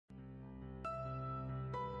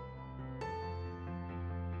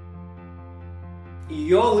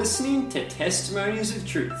You're listening to Testimonies of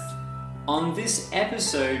Truth. On this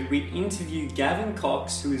episode, we interview Gavin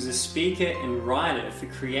Cox, who is a speaker and writer for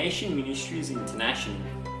Creation Ministries International.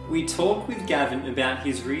 We talk with Gavin about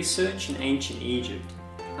his research in ancient Egypt,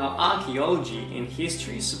 how archaeology and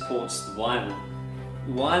history supports the Bible,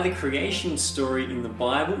 why the creation story in the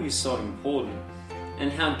Bible is so important,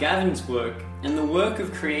 and how Gavin's work and the work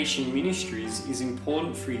of Creation Ministries is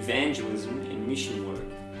important for evangelism and mission work.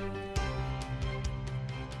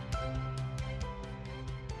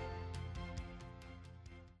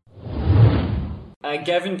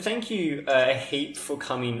 Gavin, thank you a heap for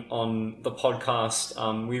coming on the podcast.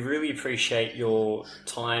 We really appreciate your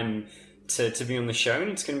time to be on the show, and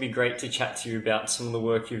it's going to be great to chat to you about some of the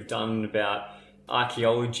work you've done about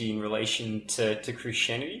archaeology in relation to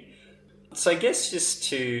Christianity. So I guess just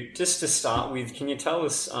to start with, can you tell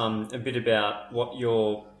us a bit about what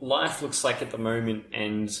your life looks like at the moment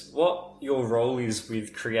and what your role is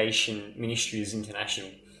with Creation Ministries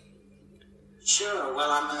International? Sure.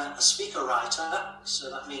 Well, I'm a speaker writer,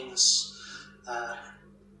 so that means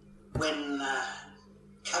when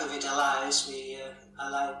COVID allows, we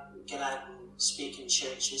get out and speak in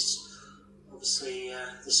churches. Obviously,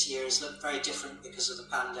 this year has looked very different because of the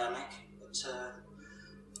pandemic, but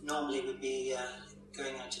normally we'd be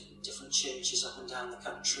going out to different churches up and down the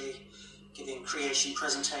country, giving creation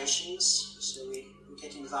presentations. So we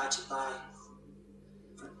get invited by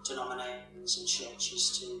denominations and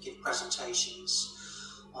churches to give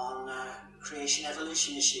presentations on creation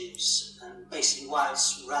evolution issues and basically why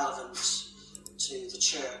it's relevant to the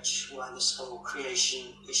church, why this whole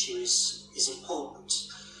creation issue is important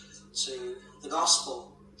to the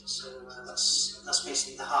gospel. So that's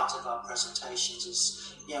basically the heart of our presentations.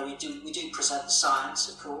 Is we do present the science,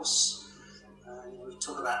 of course. We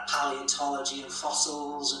talk about paleontology and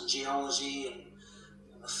fossils and geology and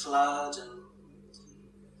the flood and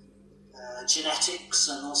genetics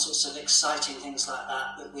and all sorts of exciting things like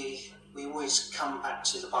that, but we always come back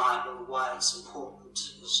to the Bible, why it's important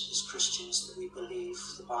as Christians that we believe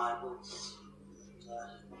the Bible.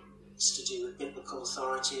 And, it's to do with biblical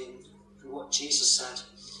authority and what Jesus said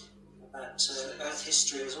about Earth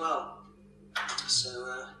history as well. So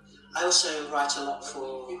I also write a lot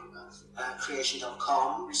for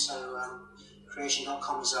creation.com, so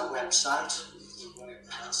creation.com is our website,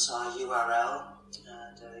 that's our URL.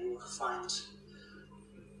 And you'll find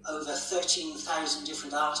over 13,000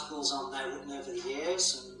 different articles on there written over the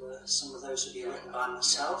years, and some of those will be written by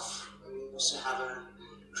myself. We also have a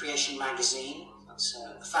Creation magazine, that's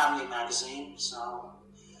a family magazine, so I'll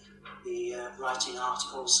be writing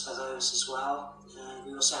articles for those as well. And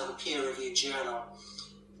we also have a peer-reviewed journal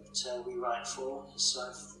that we write for, so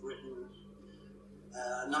I've written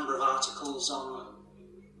a number of articles on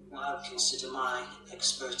what I would consider my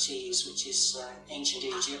expertise, which is ancient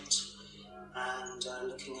Egypt, and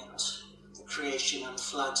looking at the creation and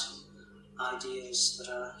flood ideas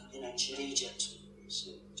that are in ancient Egypt.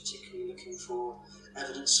 So particularly looking for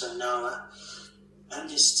evidence of Noah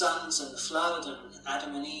and his sons and the flood and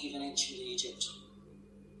Adam and Eve in ancient Egypt.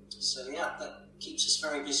 So that keeps us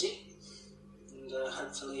very busy, and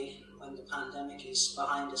hopefully when the pandemic is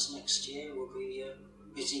behind us next year, we'll be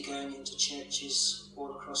busy going into churches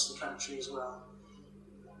all across the country as well.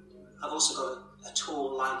 I've also got a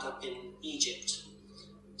tour lined up in Egypt.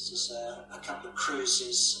 This is a couple of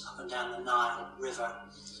cruises up and down the Nile River,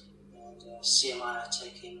 and CMI are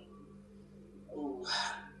taking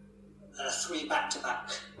 3 back-to-back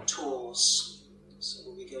tours. So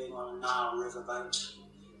we'll be going on a Nile River boat,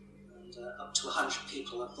 and up to 100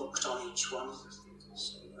 people are booked on each one.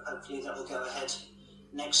 So hopefully that will go ahead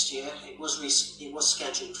next year. It was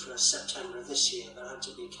scheduled for September of this year, but had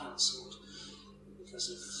to be cancelled because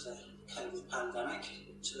of the COVID pandemic.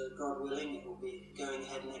 But God willing, it will be going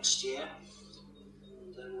ahead next year,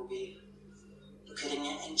 and we'll be looking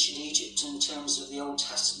at ancient Egypt in terms of the Old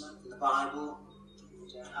Testament and the Bible,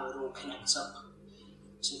 and how it all connects up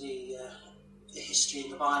to the history in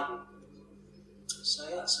the Bible. So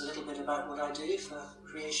that's a little bit about what I do for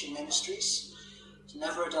Creation Ministries. It's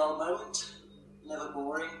never a dull moment. Never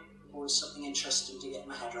boring, always something interesting to get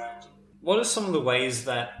my head around. What are some of the ways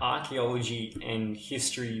that archaeology and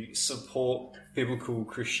history support biblical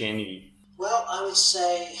Christianity? Well, I would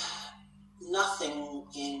say nothing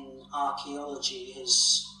in archaeology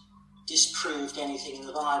has disproved anything in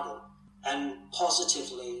the Bible. And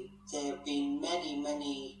positively, there have been many,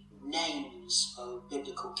 many names of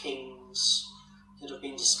biblical kings that have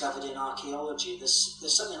been discovered in archaeology.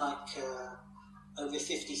 There's something like over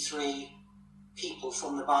 53 people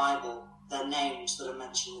from the Bible, their names that are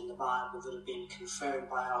mentioned in the Bible that have been confirmed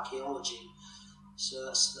by archaeology. So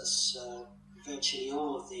that's virtually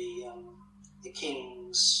all of the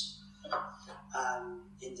kings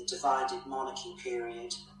in the divided monarchy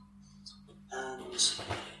period, and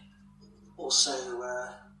also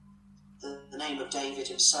the name of David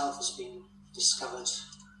himself has been discovered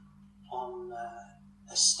on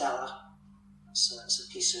a stela. It's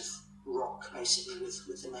a piece of rock, basically,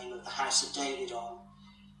 with the name of the House of David on.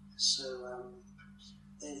 So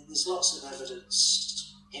there's lots of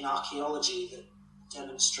evidence in archaeology that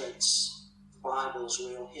demonstrates the Bible's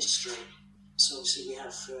real history. So obviously we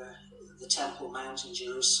have the Temple Mount in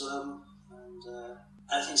Jerusalem,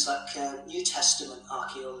 and things like New Testament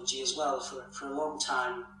archaeology as well. For a long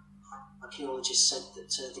time, archaeologists said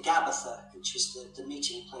that the Gabbatha, which was the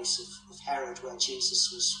meeting place of Herod, where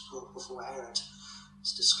Jesus was brought before Herod,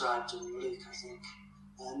 it's described in Luke, I think,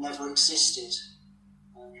 never existed.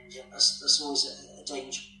 And that's always a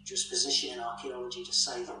dangerous position in archaeology, to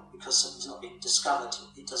say that because something's not been discovered,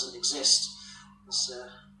 it doesn't exist. Because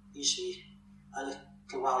usually a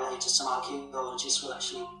little while later, some archaeologists will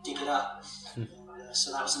actually dig it up.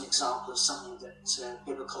 So that was an example of something that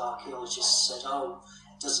biblical archaeologists said, oh,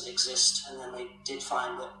 it doesn't exist, and then they did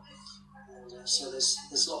find it. And so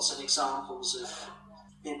there's lots of examples of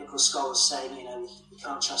biblical scholars saying, we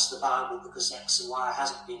can't trust the Bible because X and Y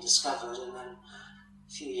hasn't been discovered, and then a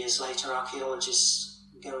few years later archaeologists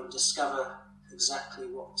go and discover exactly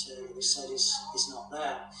what they said is not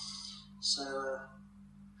there. So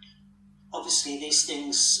obviously these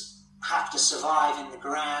things have to survive in the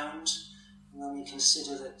ground. And when we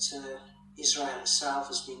consider that Israel itself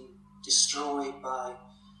has been destroyed by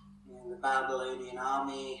the Babylonian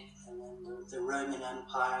army and then the Roman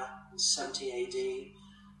Empire in 70 AD,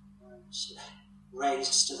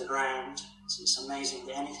 razed to the ground. It's amazing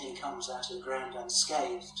that anything comes out of the ground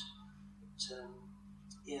unscathed. But,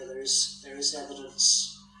 there is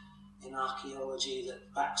evidence in archaeology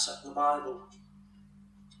that backs up the Bible.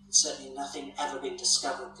 There's certainly nothing ever been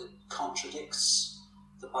discovered that contradicts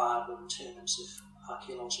the Bible in terms of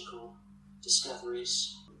archaeological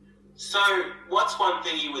discoveries. So, what's one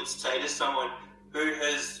thing you would say to someone who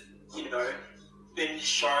has, been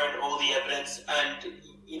shown all the evidence and,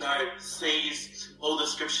 sees all the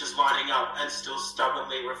scriptures lining up and still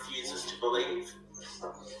stubbornly refuses to believe?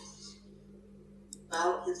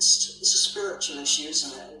 Well, it's a spiritual issue,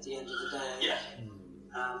 isn't it, at the end of the day? Yeah.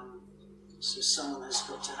 So someone has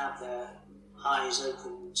got to have their eyes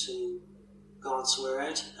open to God's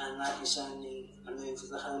word, and that is only a move of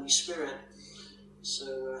the Holy Spirit.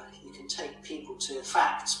 So you can take people to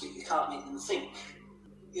facts, but you can't make them think.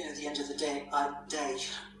 At the end of the day,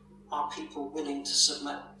 are people willing to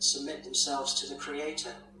submit themselves to the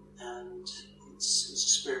Creator? And it's a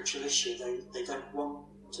spiritual issue. They don't want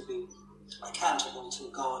to be accountable to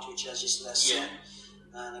a God who judges their sin,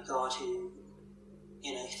 and a God who,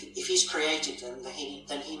 if He's created them,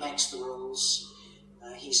 then He makes the rules.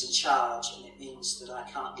 He's in charge, and it means that I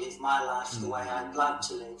can't live my life the way I'd like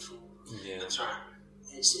to live. Yeah, that's right.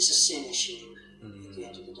 It's a sin issue at the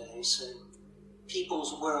end of the day. So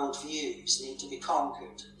people's worldviews need to be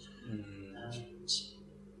conquered. And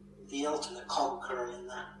the ultimate conqueror in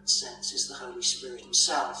that sense is the Holy Spirit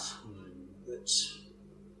Himself. But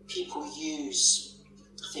people use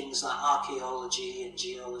things like archaeology and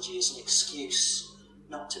geology as an excuse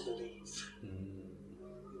not to believe.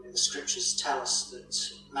 The scriptures tell us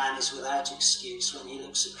that man is without excuse when he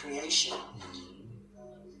looks at creation.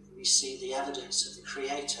 We see the evidence of the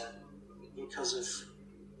Creator because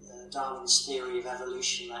of Darwin's theory of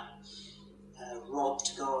evolution that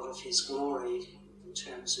robbed God of His glory in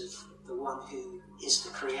terms of the one who is the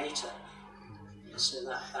Creator. So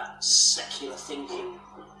that secular thinking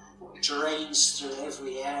drains through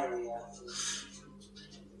every area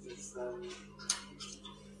of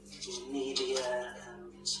media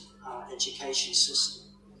and our education system.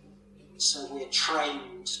 So we're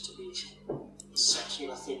trained to be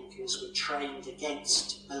secular thinkers, we're trained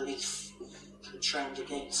against belief, we're trained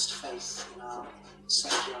against faith in our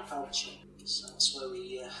secular culture. So that's why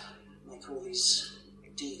we make all these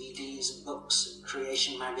DVDs and books and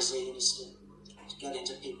creation magazines to get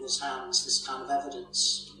into people's hands this kind of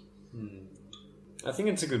evidence. I think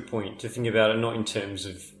it's a good point to think about it, not in terms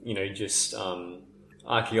of, just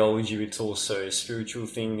archaeology. It's also a spiritual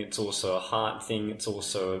thing, it's also a heart thing, it's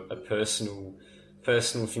also a personal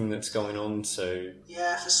thing that's going on. So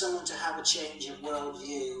for someone to have a change of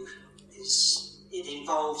worldview, it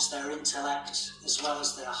involves their intellect as well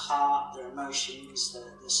as their heart, their emotions,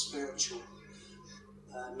 their spiritual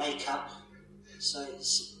makeup. So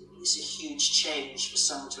it's a huge change for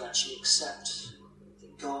someone to actually accept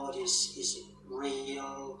that God is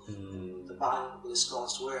real, the Bible is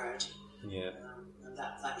God's word. Yeah. And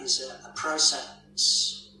that is a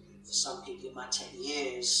process. For some people, it might take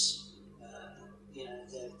years.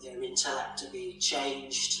 Their intellect to be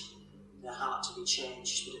changed, their heart to be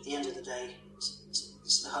changed. But at the end of the day,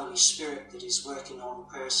 it's the Holy Spirit that is working on the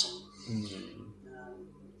person,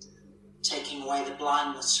 taking away the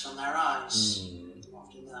blindness from their eyes.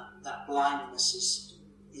 Often that blindness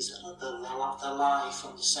is the lie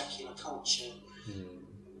from the secular culture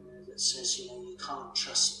that says, you can't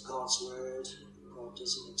trust God's word. God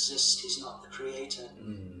doesn't exist. He's not the creator.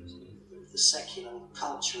 The secular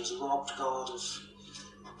culture has robbed God of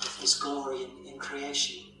his glory in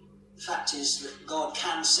creation. The fact is that God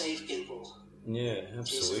can save people. Yeah,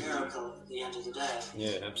 absolutely. It's a miracle at the end of the day.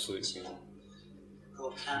 Yeah, absolutely. So,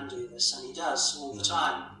 God can do this, and He does all the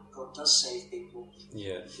time. God does save people.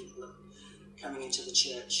 Yeah. People are coming into the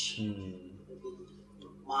church.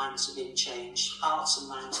 Minds are being changed. Hearts and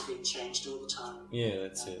minds are being changed all the time. Yeah,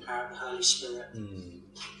 that's it. Power of the Holy Spirit. But,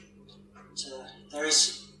 there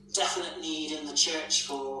is definite need in the church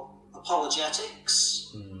for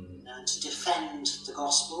apologetics and to defend the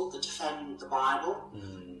gospel, to defend the Bible.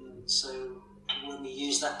 So when we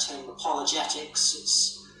use that term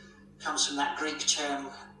apologetics, it comes from that Greek term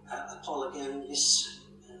apologesis,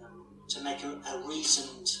 to make a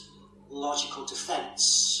reasoned, logical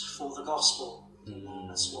defence for the gospel.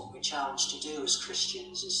 That's what we're challenged to do as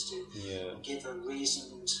Christians, is to give a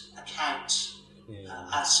reasoned account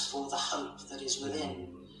as for the hope that is within.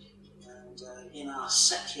 And in our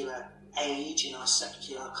secular age, in our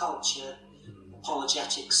secular culture,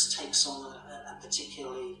 apologetics takes on a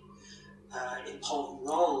particularly important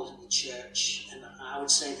role in the church. And I would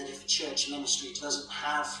say that if a church ministry doesn't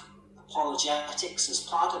have apologetics as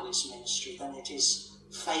part of its ministry, then it is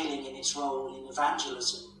failing in its role in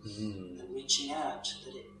evangelism and reaching out.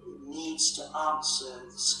 That it needs to answer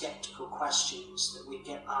the sceptical questions that we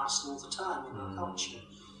get asked all the time in our culture.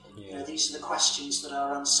 These are the questions that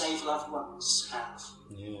our unsaved loved ones have.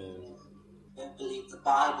 You don't believe the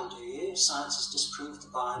Bible, do you? Science has disproved the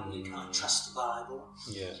Bible. You can't trust the Bible.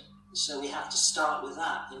 So we have to start with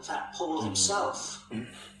that. In fact, Paul himself,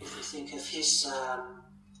 if you think of his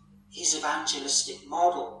evangelistic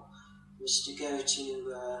model, was to go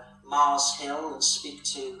to Mars Hill and speak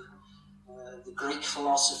to the Greek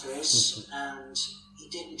philosophers, and he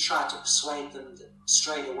didn't try to persuade them that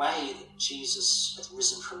straight away that Jesus had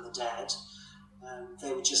risen from the dead.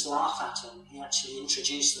 They would just laugh at him. He actually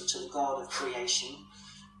introduced them to the God of creation,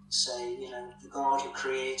 say, the God who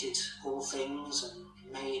created all things and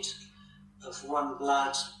made of one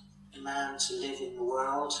blood a man to live in the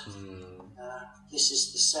world. This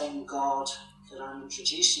is the same God that I'm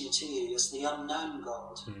introducing to you as the unknown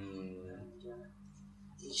God. And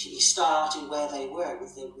he started where they were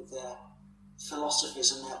with their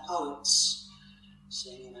philosophers and their poets,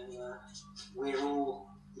 saying, we're all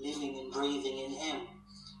living and breathing in Him.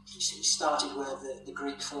 He started where the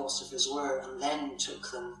Greek philosophers were, and then took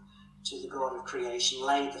them to the God of creation,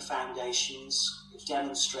 laid the foundations,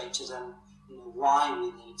 demonstrate to them why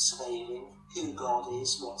we need saving, who God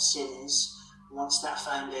is, what sin is. Once that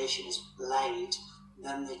foundation is laid,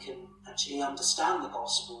 then they can actually understand the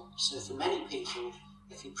gospel. So for many people,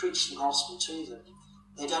 if you preach the gospel to them,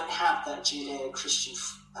 they don't have that Judeo-Christian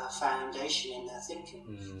foundation in their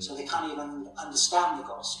thinking, so they can't even understand the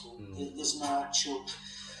gospel. There's no actual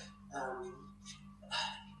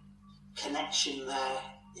connection there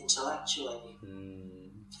intellectually.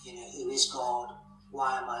 Who is God?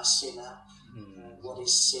 Why am I a sinner? What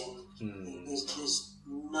is sin? There's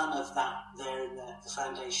none of that there in the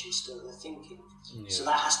foundation still of the thinking. So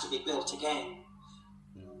that has to be built again.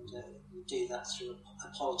 And we do that through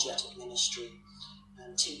apologetic ministry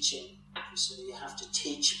and teaching. So you have to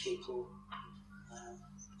teach people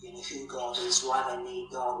who God is, why they need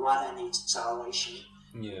God, why they need salvation.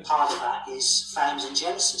 Part of that is found in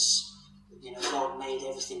Genesis. God made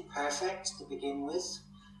everything perfect to begin with.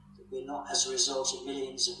 That we're not as a result of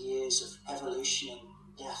millions of years of evolution and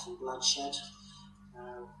death and bloodshed.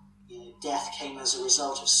 Death came as a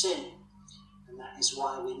result of sin, and that is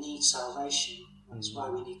why we need salvation. That's why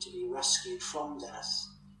we need to be rescued from death.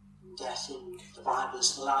 And death in the Bible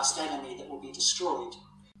is the last enemy that will be destroyed.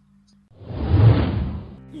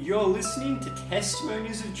 You're listening to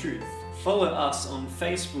Testimonies of Truth. Follow us on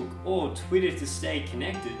Facebook or Twitter to stay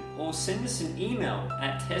connected, or send us an email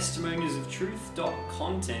at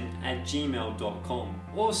testimoniesofTruth.content@gmail.com.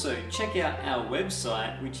 Also, check out our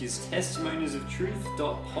website, which is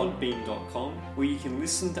testimoniesofTruth.podbean.com, where you can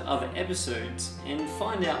listen to other episodes and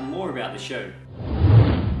find out more about the show.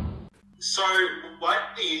 So, why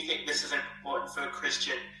do you think this is important for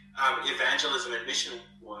Christian evangelism and mission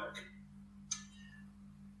work?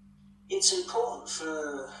 it's important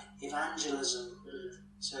for evangelism.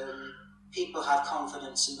 So people have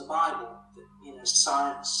confidence in the Bible. That,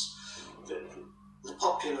 science, the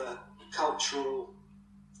popular cultural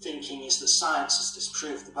thinking is that science has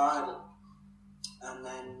disproved the Bible, and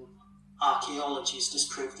then archaeology has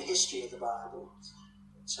disproved the history of the Bible.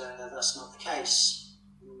 So that's not the case.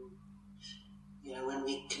 When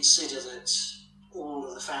we consider that all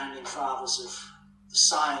of the founding fathers of the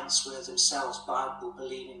science were themselves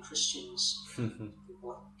Bible-believing Christians,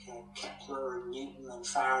 Kepler and Newton and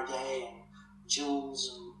Faraday and Joule,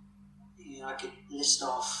 and I could list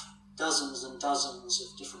off dozens and dozens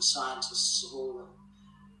of different scientists of all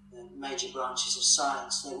the major branches of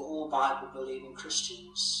science. They were all Bible-believing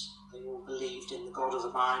Christians. They all believed in the God of the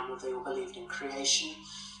Bible. They all believed in creation.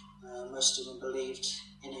 Most of them believed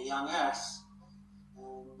in a young earth.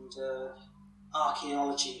 And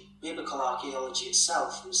archaeology, biblical archaeology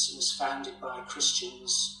itself, was founded by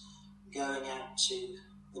Christians going out to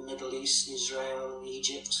the Middle East, Israel,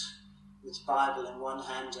 Egypt, with the Bible in one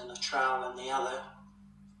hand and a trowel in the other,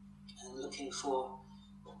 and looking for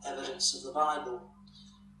evidence of the Bible.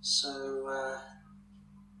 So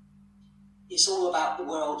it's all about the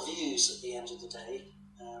world views at the end of the day,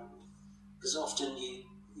 because often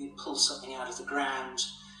you pull something out of the ground.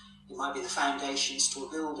 It might be the foundations to a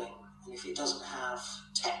building, and if it doesn't have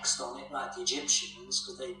text on it, like the Egyptians,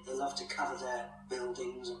 because they love to cover their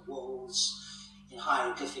buildings and walls in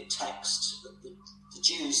hieroglyphic text, but the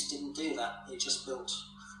Jews didn't do that. They just built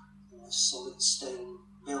solid stone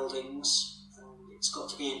buildings, and it's got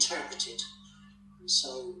to be interpreted. And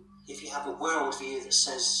so if you have a worldview that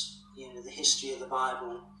says the history of the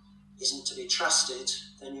Bible isn't to be trusted,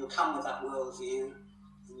 then you'll come with that worldview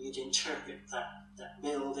and you'd interpret that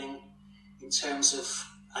building in terms of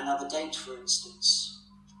another date, for instance.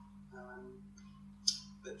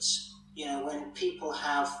 But when people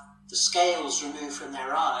have the scales removed from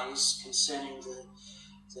their eyes concerning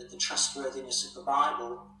the trustworthiness of the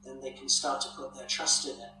Bible, then they can start to put their trust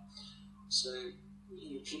in it. So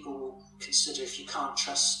people will consider, if you can't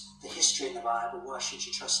trust the history in the Bible, why should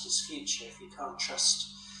you trust its future? If you can't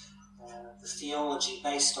trust the theology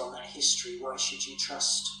based on that history, why should you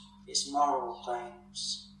trust its moral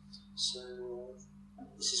claims? So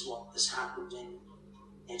this is what has happened in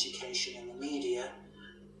education and the media.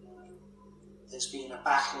 There's been a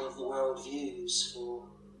battle of the world views for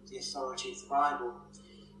the authority of the Bible.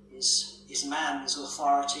 Is man's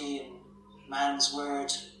authority and man's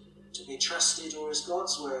word to be trusted, or is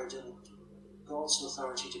God's word and God's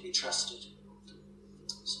authority to be trusted?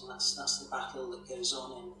 So that's the battle that goes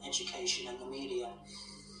on in education and the media.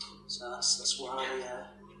 So that's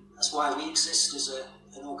why we exist as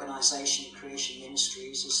an organisation, Creation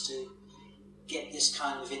Ministries, is to get this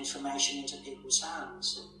kind of information into people's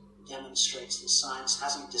hands. It demonstrates that science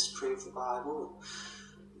hasn't disproved the Bible.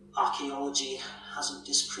 Archaeology hasn't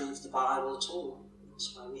disproved the Bible at all.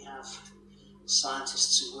 That's why we have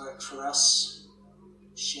scientists who work for us,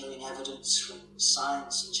 showing evidence from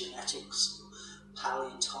science and genetics,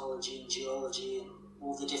 paleontology and geology, and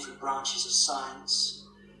all the different branches of science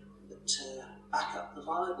that back up the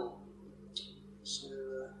Bible. So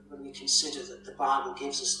when we consider that the Bible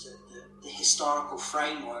gives us the historical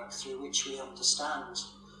framework through which we understand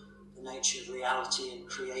the nature of reality and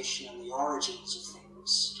creation and the origins of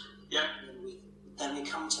things, then we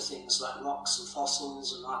come to things like rocks and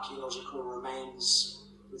fossils and archaeological remains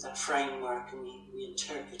with that framework, and we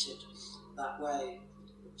interpret it that way.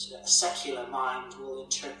 But a secular mind will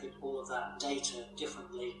interpret all of that data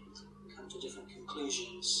differently and come to different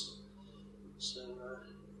conclusions. So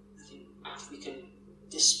I think if we can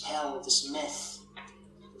dispel this myth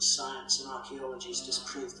that science and archaeology has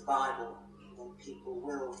disproved the Bible, then people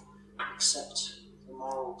will accept the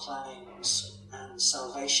moral claims and the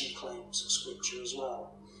salvation claims of Scripture as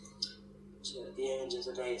well. So at the end of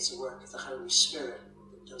the day, it's a work of the Holy Spirit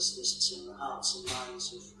that does this in the hearts and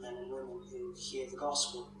minds of men and women who hear the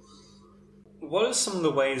gospel. What are some of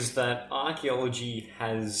the ways that archaeology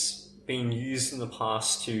has been used in the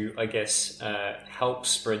past to, help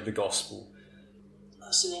spread the gospel?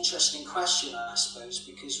 That's an interesting question, I suppose,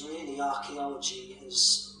 because really archaeology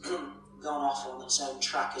has gone off on its own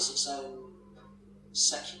track as its own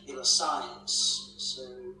secular science. So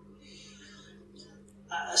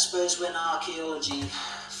I suppose when archaeology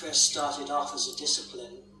first started off as a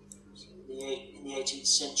discipline in the 18th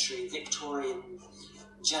century, Victorian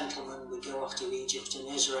gentlemen would go off to Egypt and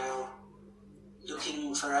Israel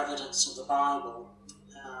looking for evidence of the Bible,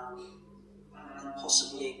 and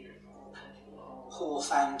possibly poor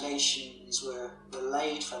foundations were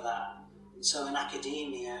laid for that. And so in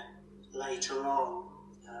academia later on,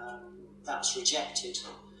 that was rejected.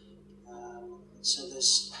 So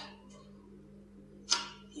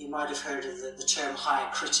you might have heard of the term higher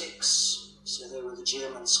critics. So they were the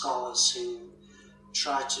German scholars who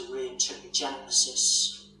tried to reinterpret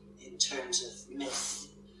Genesis in terms of myth.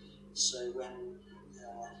 So when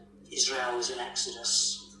Israel was in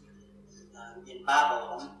Exodus in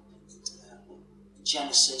Babylon,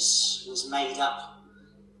 Genesis was made up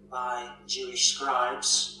by Jewish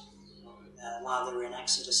scribes while they were in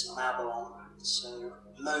Exodus in Babylon. So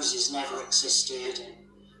Moses never existed, and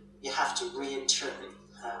you have to reinterpret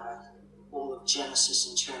all of Genesis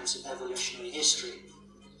in terms of evolutionary history.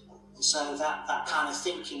 And so that kind of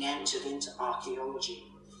thinking entered into archaeology.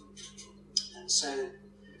 And so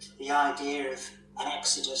the idea of an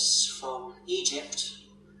exodus from Egypt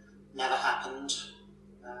never happened,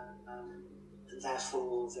 and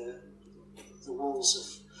therefore the walls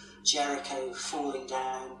of Jericho falling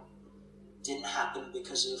down didn't happen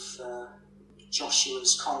because of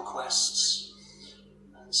Joshua's conquests.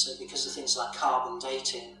 And so because of things like carbon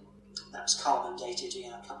dating, that was carbon dated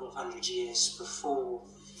a couple of hundred years before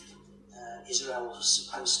Israel was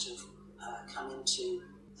supposed to come into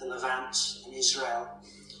the Levant in Israel.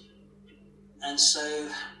 And so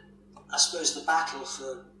I suppose the battle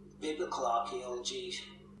for biblical archaeology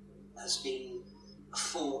has been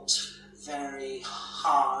fought very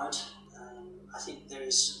hard. I think there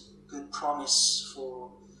is good promise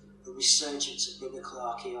for a resurgence of biblical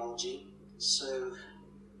archaeology. So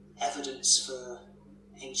evidence for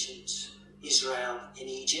ancient Israel in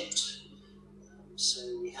Egypt.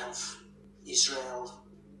 So we have Israel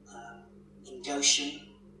in Goshen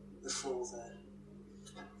before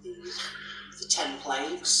the 10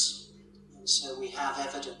 plagues. And so we have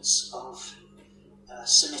evidence of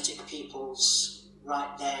Semitic peoples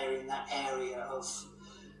right there in that area of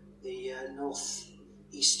the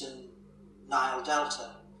northeastern Nile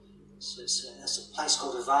Delta. So there's a place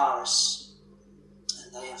called Avaris,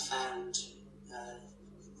 and they have found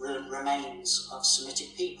remains of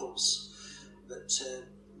Semitic peoples. But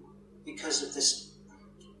because of this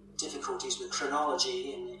difficulties with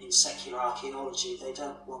chronology in secular archaeology, they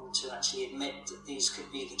don't want to actually admit that these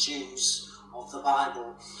could be the Jews of the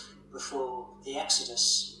Bible before the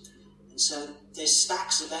Exodus. And so there's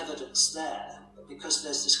stacks of evidence there, but because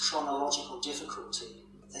there's this chronological difficulty,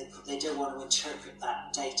 they don't want to interpret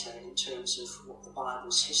that data in terms of what the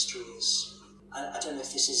Bible's history is. I don't know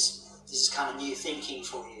if this is kind of new thinking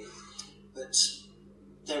for you, but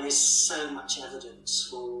there is so much evidence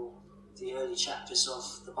for the early chapters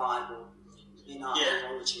of the Bible in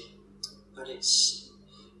archaeology. But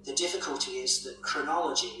the difficulty is that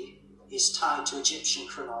chronology is tied to Egyptian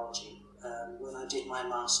chronology. When I did my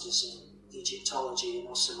Masters in Egyptology and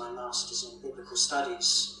also my Masters in Biblical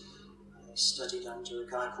Studies, I studied under a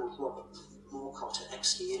guy called Robert Morcott at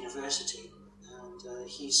Exeter University, and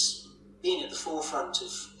he's been at the forefront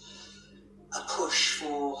of a push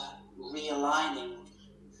for realigning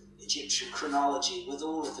Egyptian chronology with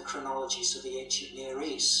all of the chronologies of the ancient Near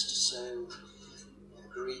East. So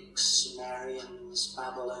Greeks, Sumerians,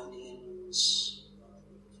 Babylonians,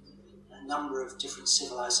 a number of different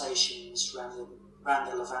civilizations around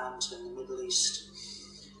the Levant and the Middle East,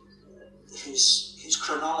 whose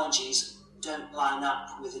chronologies don't line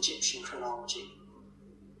up with Egyptian chronology.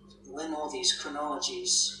 When all these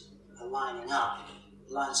chronologies are lining up,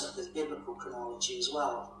 it lines up with biblical chronology as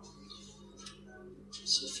well.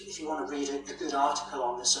 So if you want to read a good article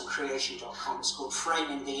on this on creation.com, it's called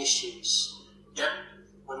Framing the Issues. Yep.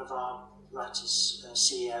 One of our writers,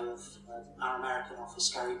 CEO of our American office,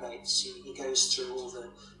 Gary Bates, he goes through all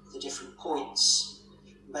the different points,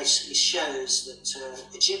 basically shows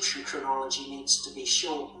that Egyptian chronology needs to be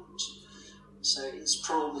shortened. So it's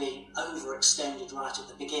probably overextended right at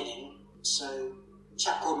the beginning. So a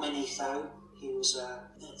chap called Manetho, he was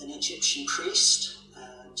an Egyptian priest,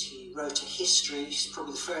 and he wrote a history. He's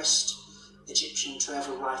probably the first Egyptian to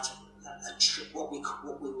ever write what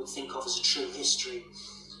we would think of as a true history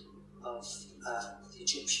of the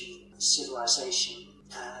Egyptian civilization.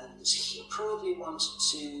 And he probably wanted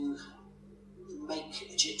to make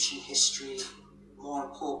Egyptian history more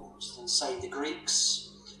important than, say, the Greeks.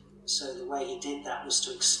 So the way he did that was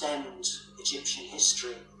to extend Egyptian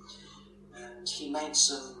history. And he made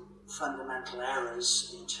some fundamental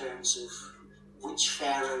errors in terms of which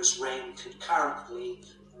pharaohs reigned concurrently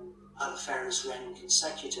and other pharaohs reigned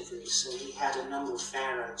consecutively. So he had a number of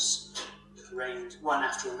pharaohs that reigned one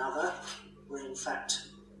after another, where in fact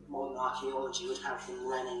modern archaeology would have them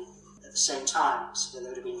reigning at the same time. So there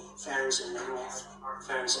would have been pharaohs in the north,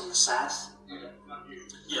 pharaohs in the south.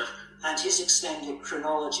 Yeah. And his extended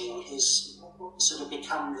chronology has sort of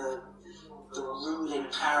become the ruling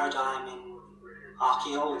paradigm in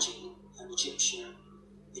archaeology. And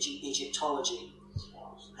Egyptology.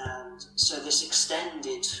 And so this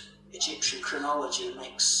extended Egyptian chronology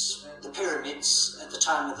makes the pyramids at the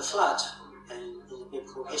time of the flood in the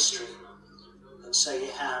biblical history. And so you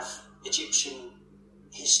have Egyptian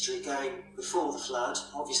history going before the flood.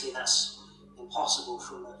 Obviously that's impossible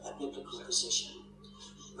from a biblical position.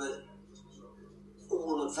 But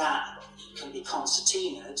all of that can be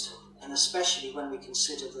concertinaed, and especially when we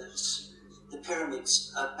consider that the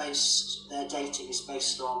pyramids are based, their dating is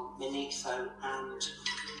based on Manetho and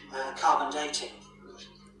carbon dating.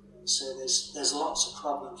 So there's lots of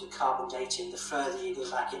problems with carbon dating the further you go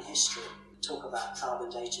back in history. Talk about carbon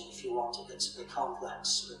dating if you want, it gets a bit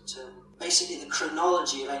complex. But basically the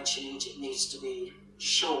chronology of ancient Egypt needs to be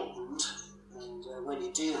shortened, and when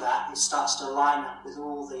you do that, it starts to line up with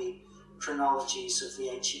all the chronologies of the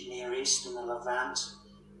ancient Near East and the Levant,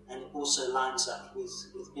 and it also lines up with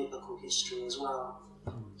biblical history as well.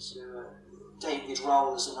 So David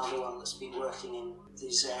Roll is another one that's been working in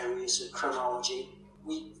these areas of chronology.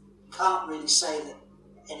 We can't really say that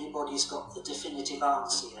anybody's got the definitive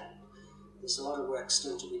answer yet. There's a lot of work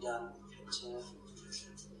still to be done. But,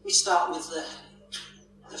 we start with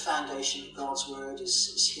the foundation of God's Word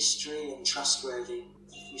is history and trustworthy.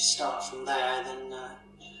 If you start from there, then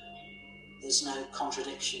there's no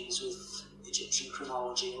contradictions with Egyptian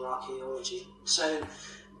chronology or archaeology. So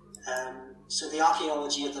the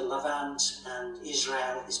archaeology of the Levant and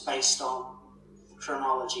Israel is based on the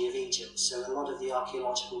chronology of Egypt. So a lot of the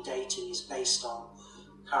archaeological dating is based on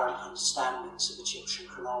current understandings of Egyptian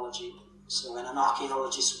chronology. So when an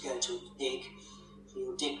archaeologist will go to dig, he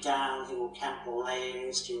will dig down, he will count the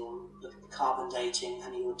layers, he will look at the carbon dating,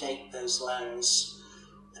 and he will date those layers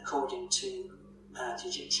according to the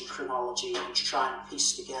Egyptian chronology and to try and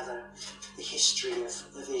piece together the history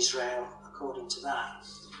of Israel according to that.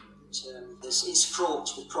 It's fraught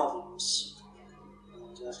with problems,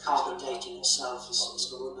 and carbon dating itself has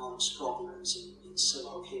got enormous problems in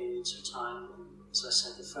certain periods of time. And as I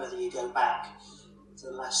said, the further you go back,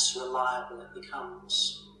 the less reliable it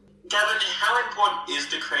becomes. Gavin, how important is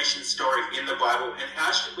the creation story in the Bible, and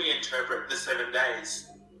how should we interpret the 7 days?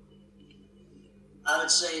 I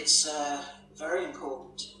would say it's very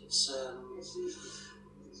important.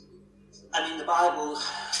 The Bible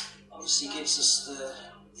obviously gives us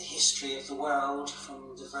the history of the world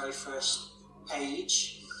from the very first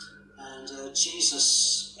page, and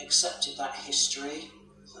Jesus accepted that history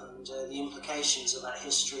and the implications of that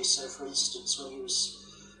history. So, for instance, when he was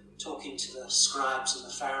talking to the scribes and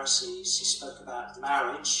the Pharisees, he spoke about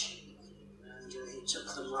marriage, and he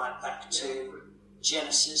took them right back to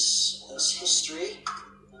Genesis as history.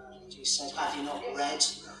 And he said, "Have you not read,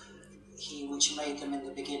 he which made them in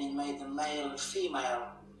the beginning made them male and female?"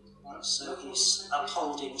 So he's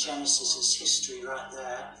upholding Genesis as history right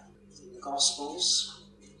there in the Gospels.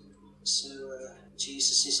 So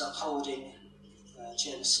Jesus is upholding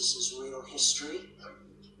Genesis as real history,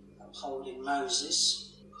 upholding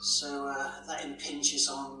Moses. So that impinges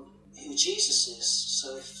on who Jesus is.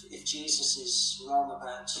 So if Jesus is wrong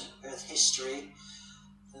about Earth history,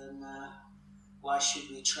 then why should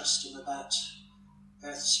we trust him about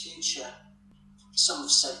Earth's future? Some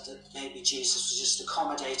have said that maybe Jesus was just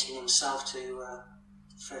accommodating himself to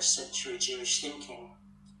first century Jewish thinking.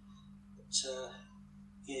 But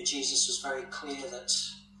Jesus was very clear that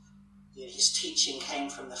his teaching came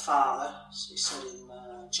from the Father. So he said in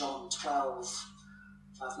John 12,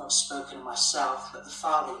 "I've not spoken of myself, but the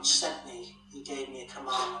Father which sent me, he gave me a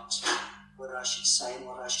commandment, what I should say and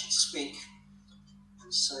what I should speak."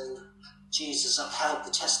 And so Jesus upheld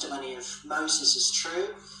the testimony of Moses as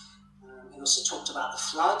true. He also talked about the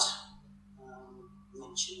flood. He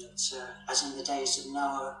mentioned that as in the days of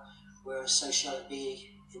Noah were, so shall it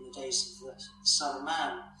be in the days of the Son of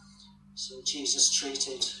Man. So Jesus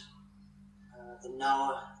treated the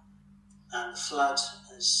Noah and the flood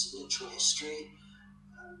as literal history.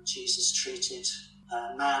 Jesus treated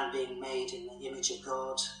man being made in the image of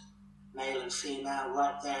God, male and female,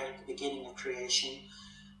 right there at the beginning of creation,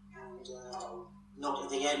 and not at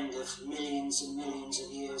the end of millions and millions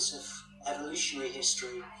of years of evolutionary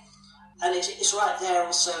history. And it's right there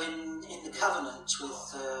also in the covenant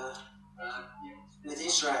with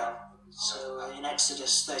Israel. So in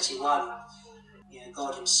Exodus 31,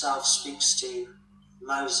 God himself speaks to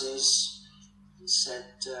Moses and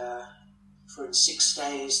said, "For in 6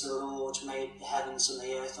 days the Lord made the heavens and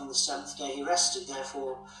the earth, on the 7th day he rested,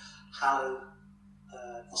 therefore hallow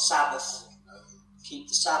the Sabbath, keep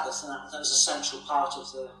the Sabbath." And that was a central part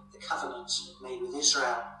of the covenant made with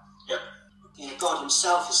Israel. Yep. God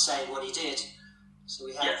himself is saying what he did. So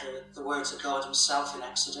we have the words of God himself in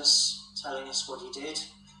Exodus telling us what he did.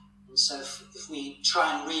 And so if we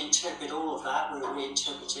try and reinterpret all of that, we're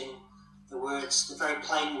reinterpreting the words, the very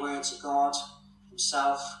plain words of God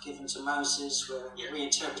himself given to Moses. We're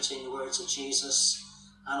reinterpreting the words of Jesus,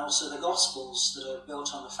 and also the Gospels that are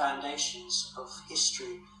built on the foundations of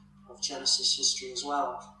history, of Genesis history as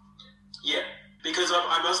well. Yeah, because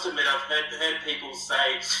I must admit, I've heard people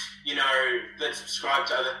say, that subscribe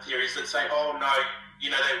to other theories that say, oh no,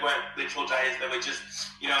 they weren't literal days, they were just,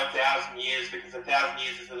 1,000 years, because 1,000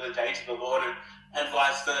 years is the days of the Lord, and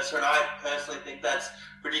vice versa. And I personally think that's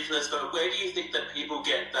ridiculous. But where do you think that people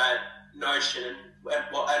get that notion, and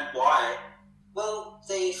why? Well,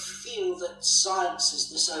 they feel that science is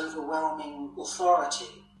this overwhelming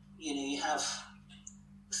authority. You have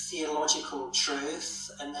theological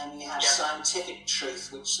truth, and then you have scientific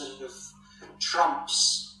truth, which sort of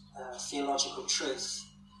trumps theological truth.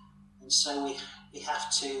 And so we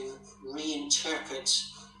have to reinterpret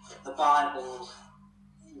the Bible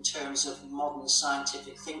in terms of modern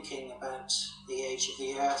scientific thinking about the age of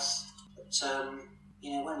the earth. But,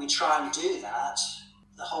 when we try and do that,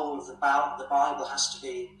 the whole of the Bible has to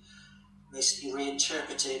be basically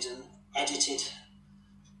reinterpreted and edited.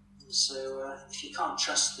 And so if you can't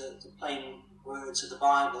trust the plain words of the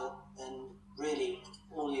Bible, then really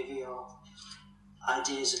all of your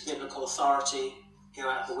ideas of biblical authority go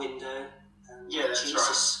out the window. And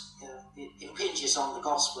Jesus impinges on the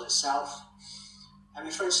gospel itself.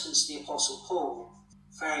 For instance, the Apostle Paul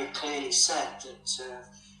very clearly said that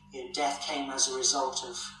death came as a result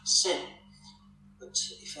of sin. But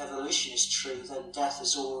if evolution is true, then death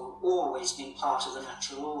has always been part of the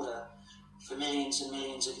natural order for millions and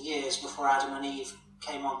millions of years before Adam and Eve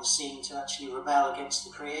came on the scene to actually rebel against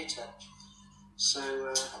the Creator.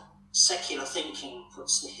 So secular thinking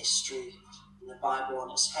puts the history in the Bible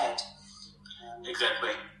on its head.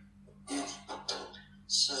 Exactly. Yeah.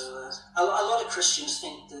 So a lot of Christians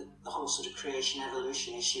think that the whole sort of creation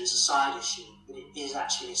evolution issue is a side issue, but it is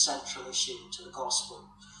actually a central issue to the gospel.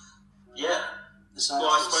 Yeah.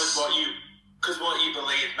 Well, I suppose what you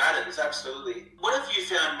believe matters, absolutely. What have you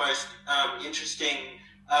found most interesting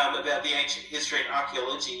about the ancient history and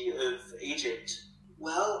archaeology of Egypt?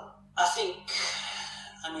 Well, I think,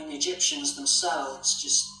 the Egyptians themselves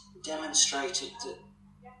just demonstrated that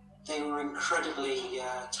they were incredibly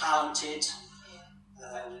talented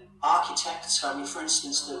architects. For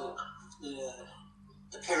instance, the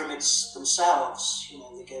pyramids themselves,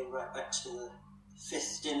 they go right back to the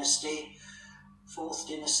 5th dynasty, 4th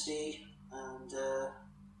dynasty, and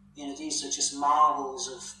these are just marvels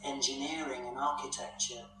of engineering and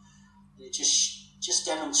architecture. It just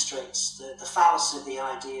demonstrates the fallacy of the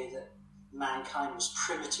idea that mankind was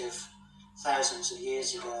primitive thousands of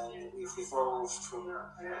years ago, and we've evolved from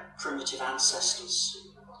primitive ancestors.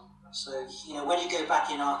 So, when you go back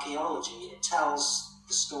in archaeology, it tells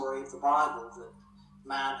the story of the Bible that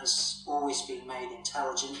man has always been made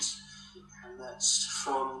intelligent, and that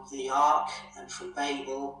from the Ark and from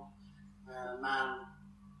Babel, man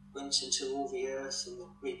went into all the earth and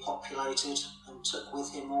repopulated and took with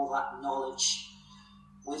him all that knowledge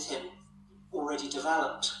with him already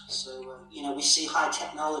developed. So, we see high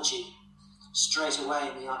technology straight away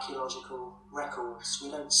in the archaeological records. We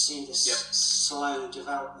don't see this slow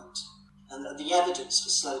development. And the evidence for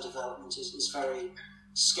slow development is very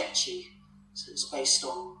sketchy. So it's based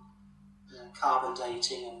on carbon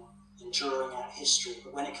dating and drawing out history.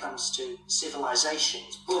 But when it comes to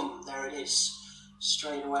civilizations, boom, there it is,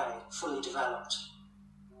 straight away, fully developed.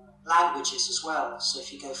 Languages as well. So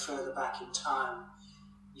if you go further back in time,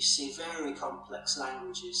 you see very complex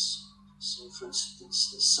languages. So, for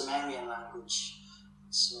instance, the Sumerian language.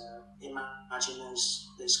 Imagine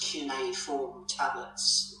those cuneiform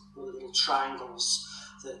tablets, all the little triangles.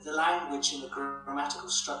 The language and the grammatical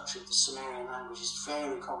structure of the Sumerian language is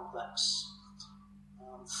very complex,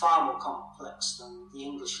 far more complex than the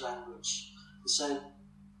English language. And so,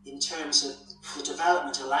 in terms of the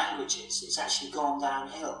development of languages, it's actually gone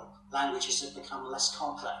downhill. Languages have become less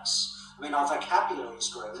complex. Our vocabulary has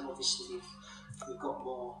grown. Obviously, we've got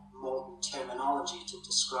more modern terminology to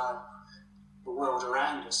describe the world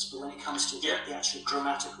around us, but when it comes to the actual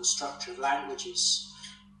grammatical structure of languages,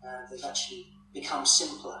 they've actually become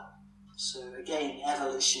simpler. So again,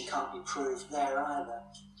 evolution can't be proved there either.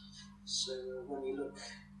 So when we look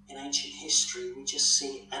in ancient history, we just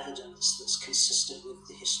see evidence that's consistent with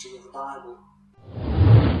the history of the Bible.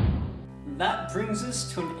 That brings us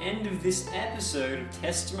to an end of this episode of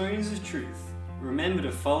Testimonies of Truth. Remember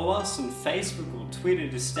to follow us on Facebook or Twitter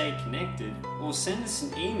to stay connected, or send us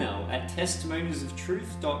an email at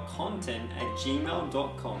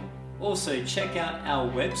testimoniesоftruth.content@gmail.com. Also check out our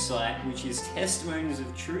website, which is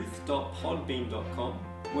testimoniesоftruth.podbean.com,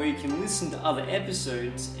 where you can listen to other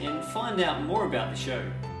episodes and find out more about the show.